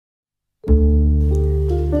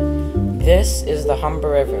This is the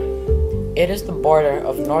Humber River. It is the border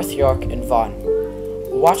of North York and Vaughan.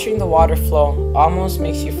 Watching the water flow almost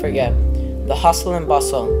makes you forget the hustle and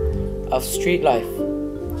bustle of street life.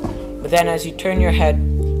 But then as you turn your head,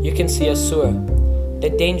 you can see a sewer,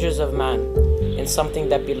 the dangers of man, and something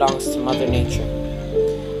that belongs to Mother Nature.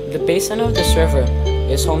 The basin of this river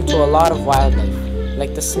is home to a lot of wildlife,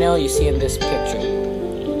 like the snail you see in this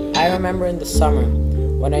picture. I remember in the summer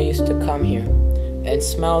when I used to come here and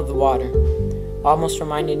smell the water. Almost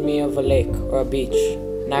reminded me of a lake or a beach,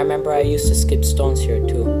 and I remember I used to skip stones here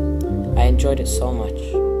too. I enjoyed it so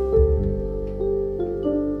much.